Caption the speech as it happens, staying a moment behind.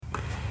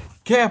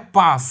¿Qué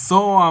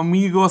pasó,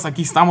 amigos?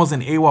 Aquí estamos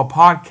en AWA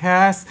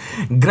Podcast.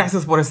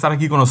 Gracias por estar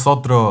aquí con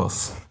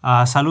nosotros.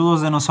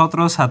 Saludos de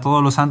nosotros a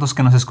todos los santos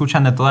que nos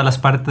escuchan de todas las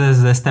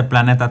partes de este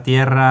planeta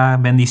Tierra.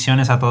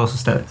 Bendiciones a todos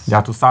ustedes.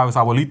 Ya tú sabes,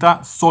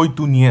 abuelita, soy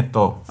tu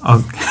nieto.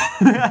 Okay.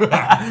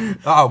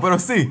 Pero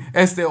sí,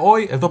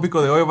 el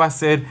tópico de hoy va a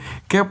ser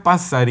 ¿qué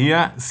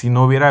pasaría si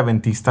no hubiera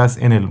adventistas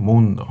en el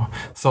mundo?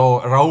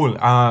 So, Raúl,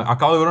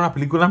 acabo de ver una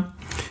película.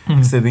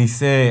 Se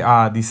dice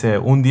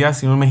Un día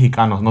sin un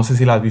mexicanos. No sé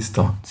si la has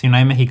visto. ¿Si no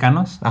hay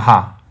mexicanos?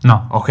 Ajá.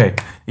 No. Ok.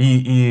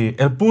 Y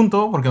el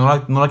punto, porque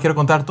no la quiero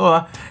contar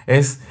toda,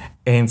 es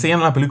enseñan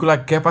en la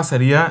película qué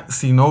pasaría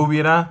si no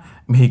hubiera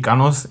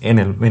mexicanos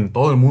en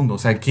todo el mundo. O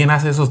sea, quién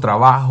hace esos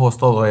trabajos,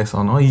 todo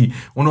eso, ¿no? Y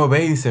uno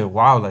ve y dice,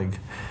 wow,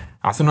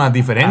 hace una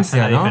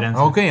diferencia, ¿no?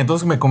 Diferencia. Ok,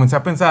 entonces me comencé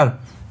a pensar,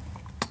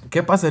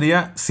 ¿qué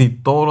pasaría si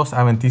todos los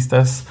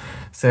adventistas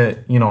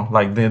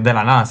de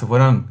la nada se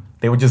fueran,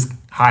 they would just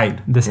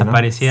hide,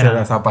 desaparecieran, se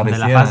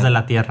desaparecieran de la faz de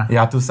la tierra?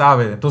 Ya tú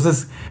sabes.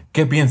 Entonces,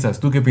 ¿qué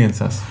piensas? ¿Tú qué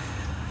piensas?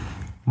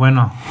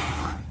 Bueno,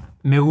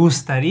 me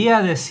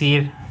gustaría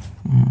decir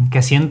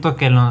que siento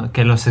que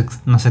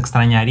nos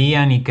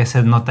extrañarían y que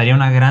se notaría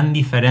una gran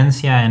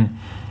diferencia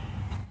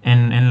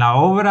en la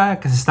obra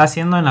que se está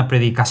haciendo, en la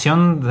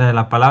predicación de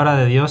la palabra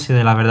de Dios y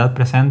de la verdad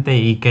presente,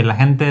 y que la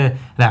gente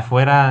de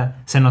afuera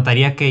se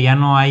notaría que ya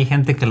no hay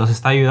gente que los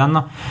está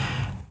ayudando.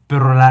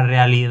 Pero la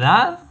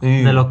realidad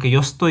de lo que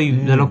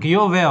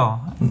yo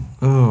veo,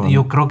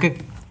 yo creo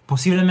que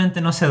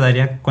posiblemente no se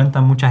daría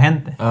cuenta mucha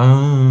gente.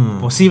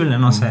 Posible,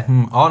 no sé.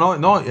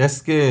 No,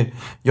 es que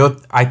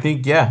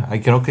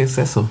creo que es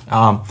eso.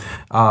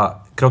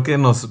 Creo que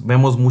nos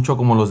vemos mucho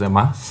como los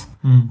demás.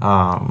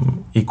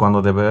 Y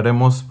cuando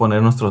deberemos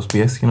poner nuestros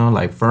pies,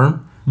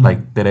 firm,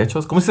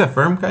 derechos. ¿Cómo se dice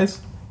firm,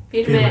 guys?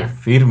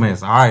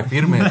 Firmes.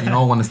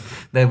 Firmes.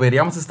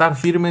 Deberíamos estar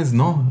firmes,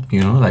 no.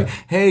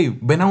 Hey,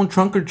 ven a un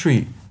trunk or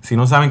treat. Si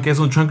no saben qué es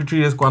un trunk or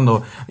treat, es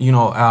cuando,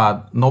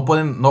 no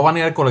van a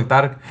ir a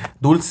colectar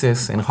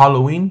dulces en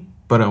Halloween,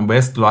 pero en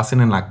vez lo hacen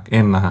en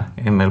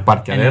el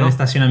parqueadero. En el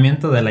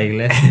estacionamiento de la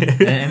iglesia.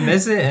 en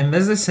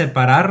vez de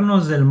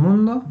separarnos del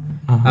mundo,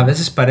 a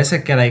veces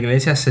parece que la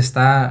iglesia se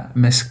está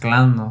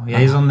mezclando. Y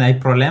ahí es donde hay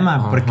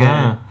problema, porque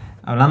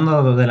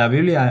hablando de la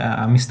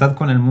Biblia, amistad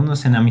con el mundo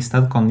es en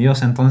amistad con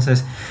Dios.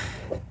 Entonces,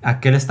 ¿a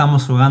qué le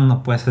estamos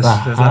jugando? Pues es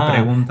la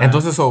pregunta.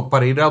 Entonces,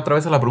 para ir otra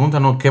vez a la pregunta,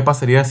 ¿no? ¿Qué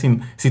pasaría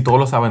si todos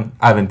los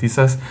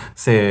adventistas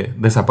se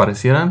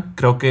desaparecieran?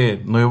 Creo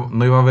que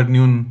no iba a haber ni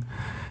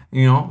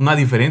una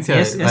diferencia.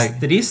 Es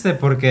triste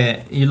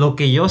porque lo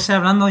que yo sé,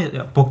 hablando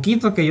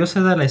poquito que yo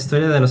sé de la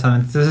historia de los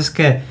adventistas, es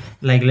que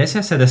la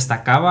iglesia se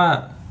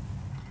destacaba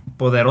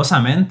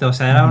poderosamente. O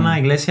sea, era una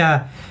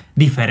iglesia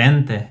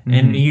diferente.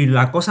 Y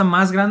la cosa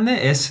más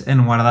grande es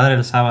en guardar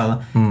el sábado.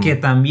 Que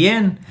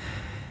también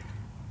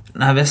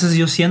a veces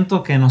yo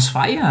siento que nos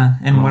falla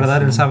en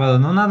guardar el sábado.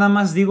 No nada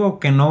más digo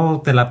que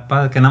nada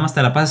más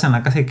te la pases en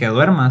la casa y que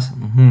duermas,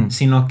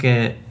 sino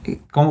que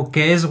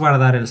 ¿qué es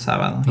guardar el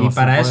sábado? Y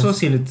para eso,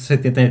 si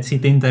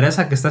te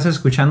interesa que estás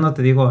escuchando,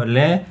 te digo,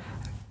 lee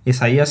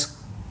Isaías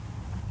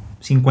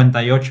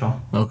 58,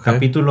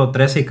 capítulo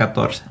 13 y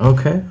 14.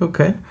 Ok.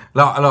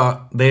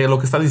 De lo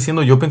que estás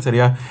diciendo, yo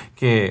pensaría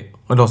que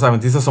los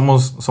adventistas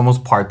somos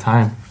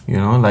part-time,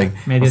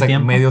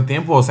 medio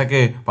tiempo. O sea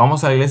que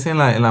vamos a la iglesia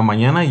en la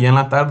mañana y ya en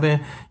la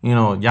tarde,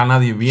 ya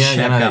nadie viene,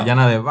 ya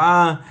nadie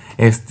va.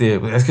 Es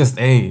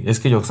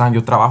que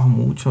yo trabajo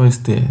mucho,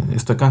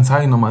 estoy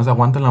cansado y nomás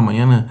aguanto en la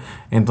mañana.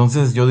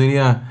 Entonces yo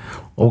diría,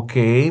 ok,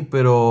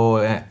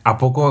 pero ¿a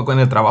poco con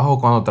el trabajo,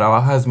 cuando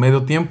trabajas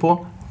medio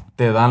tiempo,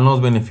 te dan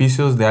los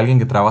beneficios de alguien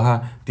que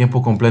trabaja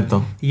tiempo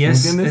completo?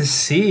 ¿Entiendes?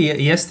 Sí,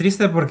 y es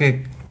triste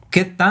porque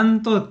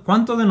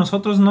 ¿cuánto de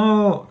nosotros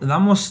no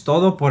damos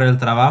todo por el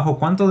trabajo?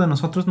 ¿Cuánto de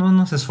nosotros no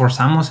nos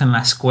esforzamos en la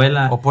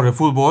escuela? O por el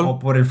fútbol.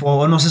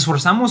 O nos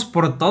esforzamos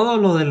por todo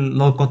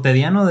lo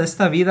cotidiano de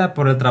esta vida,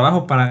 por el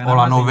trabajo para ganar.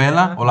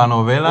 O la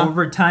novela.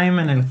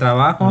 Overtime en el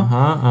trabajo.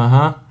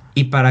 Ajá.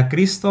 Y para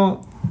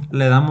Cristo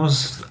le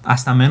damos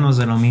hasta menos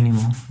de lo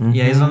mínimo. Y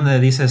ahí es donde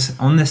dices,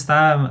 ¿dónde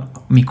está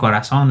mi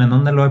corazón? ¿En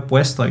dónde lo he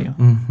puesto yo?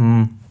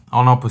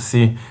 No, pues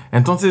sí.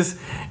 Entonces,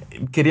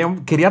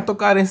 quería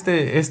tocar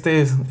este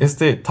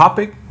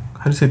topic.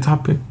 How do you say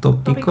topic?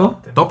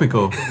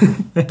 Tópico.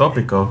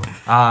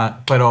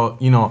 Pero,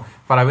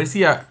 para ver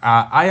si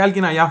hay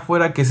alguien allá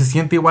afuera que se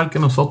siente igual que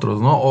nosotros,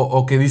 ¿no?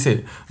 O que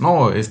dice,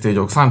 no,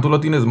 Yoxan, tú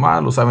lo tienes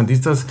mal, los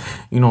adventistas,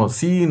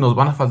 sí, nos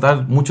van a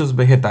faltar muchos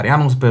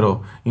vegetarianos,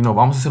 pero,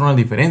 vamos a hacer una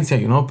diferencia,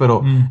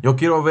 pero yo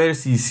quiero ver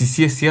si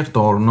es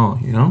cierto o no,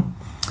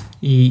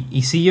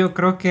 Y sí, yo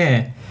creo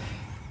que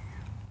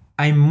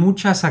hay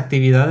muchas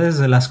actividades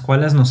de las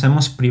cuales nos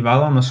hemos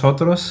privado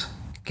nosotros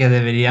que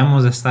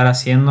deberíamos de estar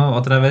haciendo.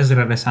 Otra vez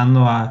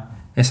regresando a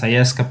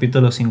Isaías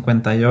capítulo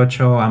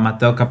 58, a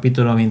Mateo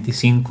capítulo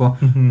 25,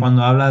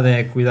 cuando habla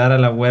de cuidar a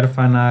la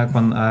huérfana,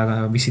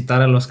 a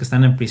visitar a los que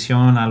están en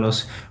prisión, a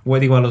los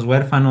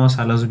huérfanos,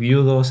 a los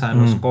viudos, a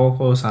los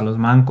cojos, a los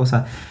mancos,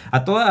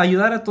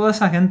 ayudar a toda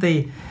esa gente,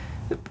 y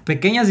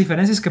pequeñas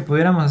diferencias que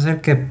pudiéramos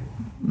hacer que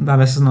a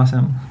veces no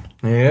hacemos.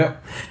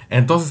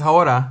 Entonces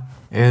ahora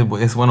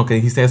es bueno que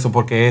dijiste eso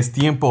porque es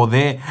tiempo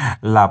de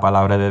la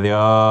palabra de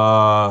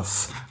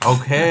Dios.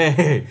 Ok.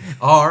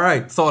 All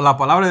right. So, la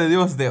palabra de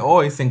Dios de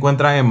hoy se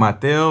encuentra en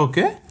Mateo,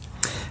 ¿qué?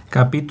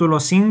 Capítulo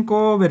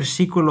 5,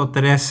 versículo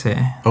 13.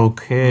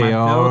 Ok.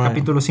 Mateo,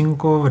 capítulo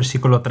 5,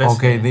 versículo 13.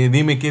 Ok,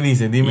 dime qué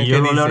dice. Dime y qué yo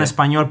lo dice. leo en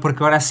español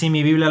porque ahora sí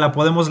mi Biblia la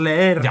podemos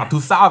leer. Ya tú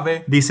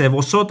sabes. Dice,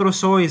 vosotros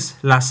sois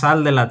la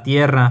sal de la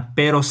tierra,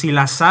 pero si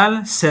la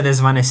sal se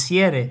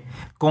desvaneciere,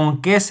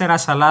 ¿con qué será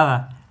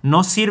salada?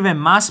 No sirve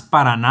más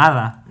para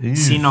nada,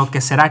 sino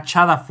que será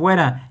echada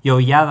fuera y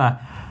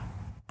hollada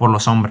por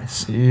los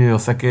hombres. Sí, o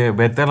sea que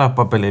vete a la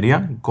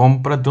papelería,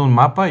 cómprate un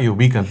mapa y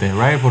ubícate,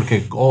 right?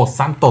 Porque, oh,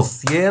 santo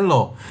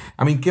cielo.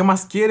 I mean, ¿qué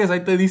más quieres?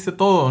 Ahí te dice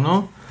todo,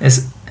 ¿no?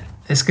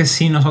 Es que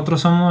sí,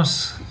 nosotros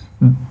somos...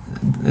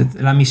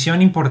 La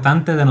misión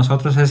importante de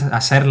nosotros es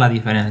hacer la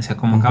diferencia,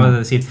 como acabas de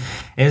decir.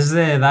 Es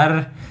de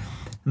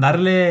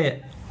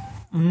darle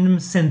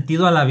un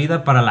sentido a la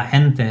vida para la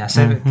gente,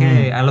 hacer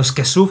que a los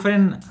que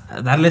sufren,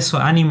 darles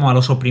ánimo, a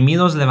los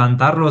oprimidos,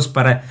 levantarlos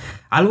para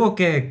algo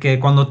que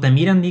cuando te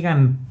miran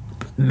digan,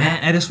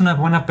 eres una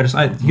buena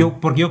persona.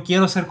 Porque yo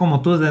quiero ser como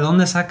tú. ¿De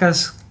dónde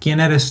sacas quién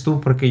eres tú?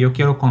 Porque yo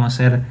quiero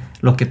conocer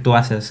lo que tú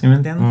haces. ¿Sí me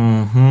entiendes?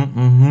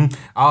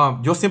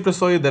 Yo siempre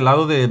soy del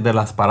lado de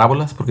las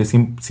parábolas porque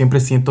siempre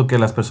siento que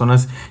las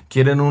personas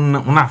quieren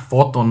una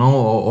foto, ¿no?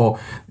 O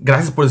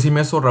gracias por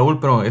decirme eso, Raúl,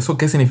 pero ¿eso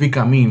qué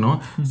significa a mí, no?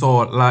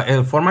 So, la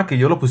forma que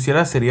yo lo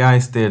pusiera sería,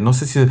 no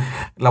sé si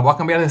la voy a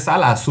cambiar de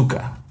sal a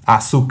azúcar.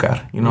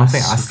 Azúcar,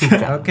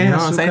 azúcar. Okay,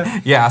 azúcar.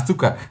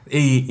 Azúcar.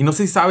 Y no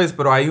sé si sabes,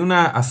 pero hay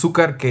una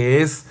azúcar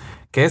que es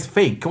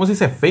fake. ¿Cómo se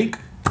dice fake?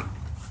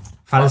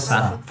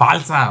 Falsa.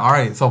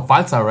 Alright, so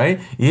falsa, right?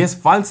 Y es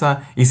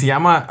falsa y se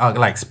llama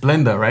like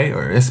Splenda, right?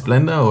 O es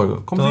Splenda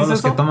o ¿cómo se dice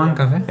eso? Todos los que toman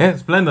café.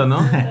 Es Splenda, ¿no?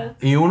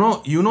 y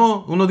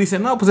uno dice,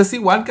 no, pues es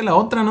igual que la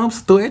otra, ¿no?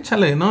 Pues tú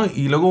échale, ¿no?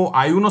 Y luego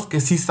hay unos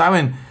que sí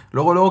saben.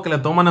 Luego que le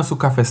toman a su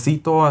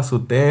cafecito, a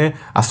su té,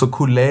 a su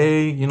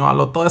Kool-Aid,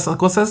 a todas esas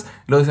cosas.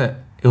 Y luego dice,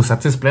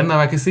 usaste Splenda,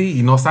 ¿verdad que sí?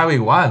 Y no sabe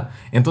igual.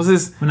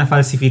 Entonces... Una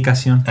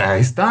falsificación. Ahí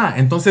está.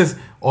 Entonces,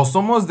 o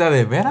somos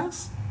de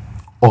veras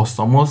o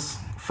somos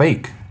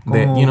fake.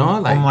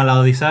 Como la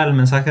Odisea, el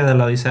mensaje de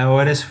la Odisea,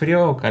 o eres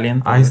frío o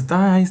caliente. Ahí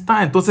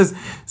está. Entonces,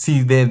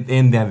 si de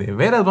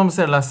veras vamos a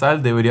ser la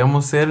sal,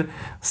 deberíamos ser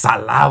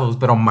salados,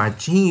 pero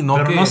machín, ¿no?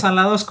 Pero no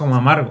salados como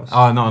amargos.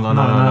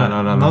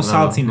 No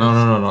saltiness.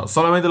 No.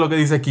 Solamente lo que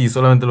dice aquí,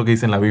 solamente lo que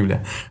dice en la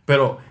Biblia.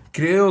 Pero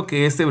creo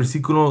que este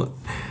versículo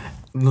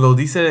lo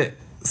dice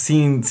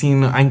sin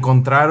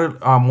encontrar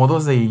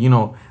modos de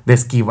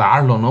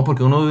esquivarlo, ¿no?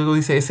 Porque uno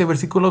dice, ese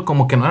versículo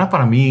como que no era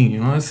para mí,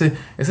 ¿no? Ese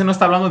no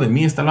está hablando de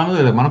mí, está hablando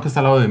del hermano que está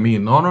al lado de mí.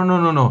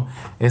 No.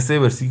 Ese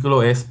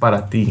versículo es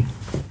para ti.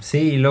 Sí,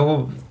 y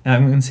luego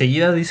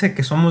enseguida dice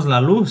que somos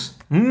la luz.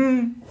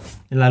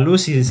 La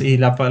luz y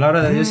la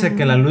palabra de Dios dice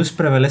que la luz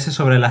prevalece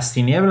sobre las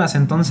tinieblas.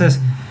 Entonces,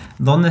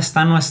 ¿dónde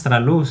está nuestra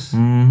luz?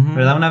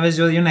 ¿Verdad? Una vez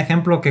yo di un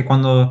ejemplo que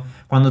cuando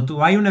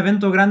hay un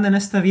evento grande en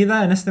esta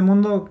vida, en este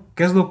mundo,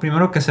 ¿qué es lo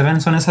primero que se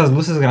ven? Son esas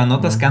luces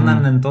grandotas que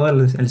andan en todo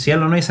el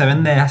cielo, ¿no? Y se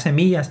ven de hace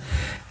millas.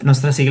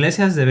 Nuestras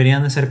iglesias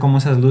deberían de ser como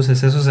esas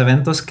luces, esos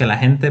eventos que la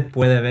gente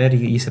puede ver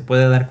y se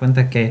puede dar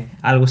cuenta que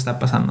algo está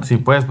pasando. Sí,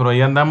 pues, pero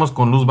ahí andamos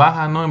con luz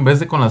baja, ¿no? En vez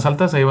de con las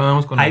altas, ahí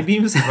andamos con high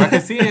beams.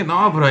 Que sí,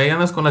 no, pero ahí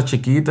andas con las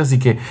chiquitas y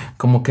que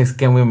como que es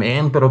que me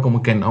ven, pero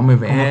como que no me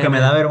ven. Como que me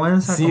da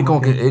vergüenza. Sí, como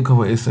que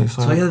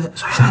soy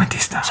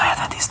adventista.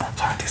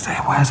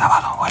 Voy el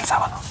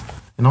sábado.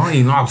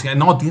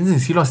 No, tienes que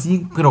decirlo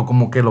así, pero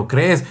como que lo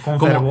crees. Con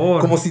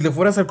fervor. Como si le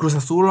fueras al Cruz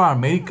Azul o a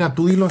América,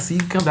 tú dilo así,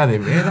 de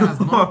veras.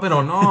 No,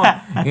 pero no.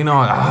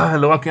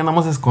 Luego aquí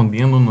andamos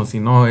escondiéndonos y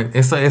no,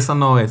 eso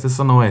no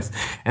es.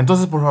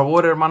 Entonces, por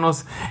favor,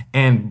 hermanos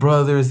and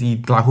brothers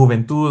y la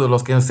juventud,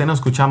 los que estén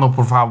escuchando,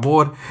 por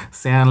favor,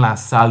 sean la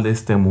sal de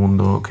este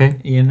mundo, ¿ok?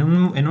 Y en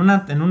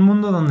un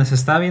mundo donde se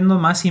está viendo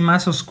más y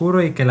más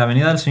oscuro y que la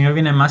venida del Señor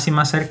viene más y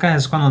más cerca,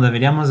 es cuando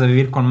deberíamos de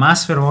vivir con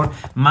más fervor,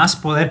 más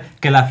poder,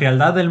 que la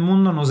frialdad del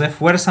mundo nos dé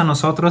fuerza a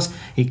nosotros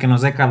y que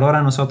nos dé calor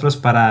a nosotros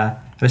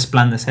para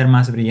resplandecer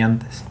más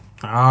brillantes.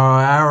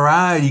 All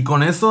right. Y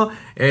con eso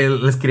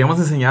les queríamos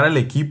enseñar el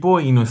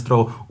equipo y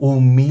nuestro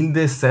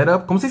humilde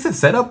setup. ¿Cómo se dice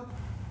setup?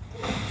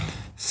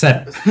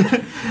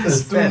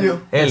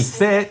 Estudio. El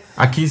set.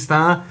 Aquí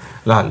está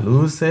las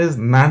luces.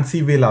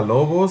 Nancy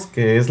Villalobos,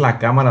 que es la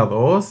cámara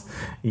 2.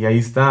 Y ahí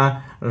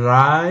está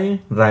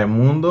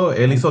Raimundo.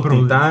 Él hizo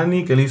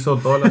Titanic. Él hizo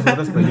todas las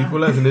otras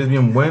películas. Él es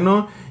bien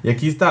bueno. Y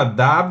aquí está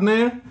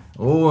Dabner.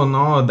 Oh,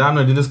 no,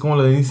 Dabner, diles cómo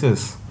le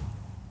dices.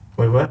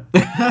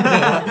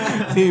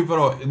 Sí,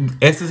 pero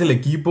este es el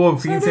equipo.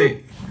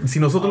 Fíjense, si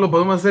nosotros lo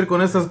podemos hacer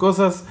con estas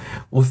cosas,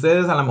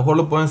 ustedes a lo mejor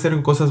lo pueden hacer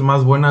en cosas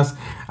más buenas.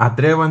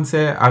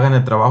 Atrévanse, hagan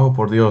el trabajo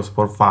por Dios,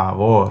 por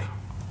favor.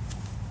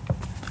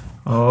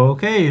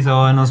 Ok,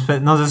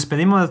 nos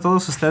despedimos de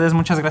todos ustedes.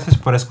 Muchas gracias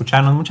por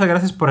escucharnos. Muchas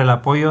gracias por el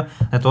apoyo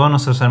de todos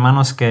nuestros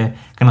hermanos que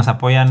nos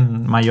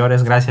apoyan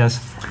mayores.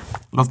 Gracias.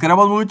 Los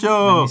queremos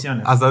mucho.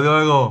 Bendiciones. Hasta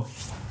luego.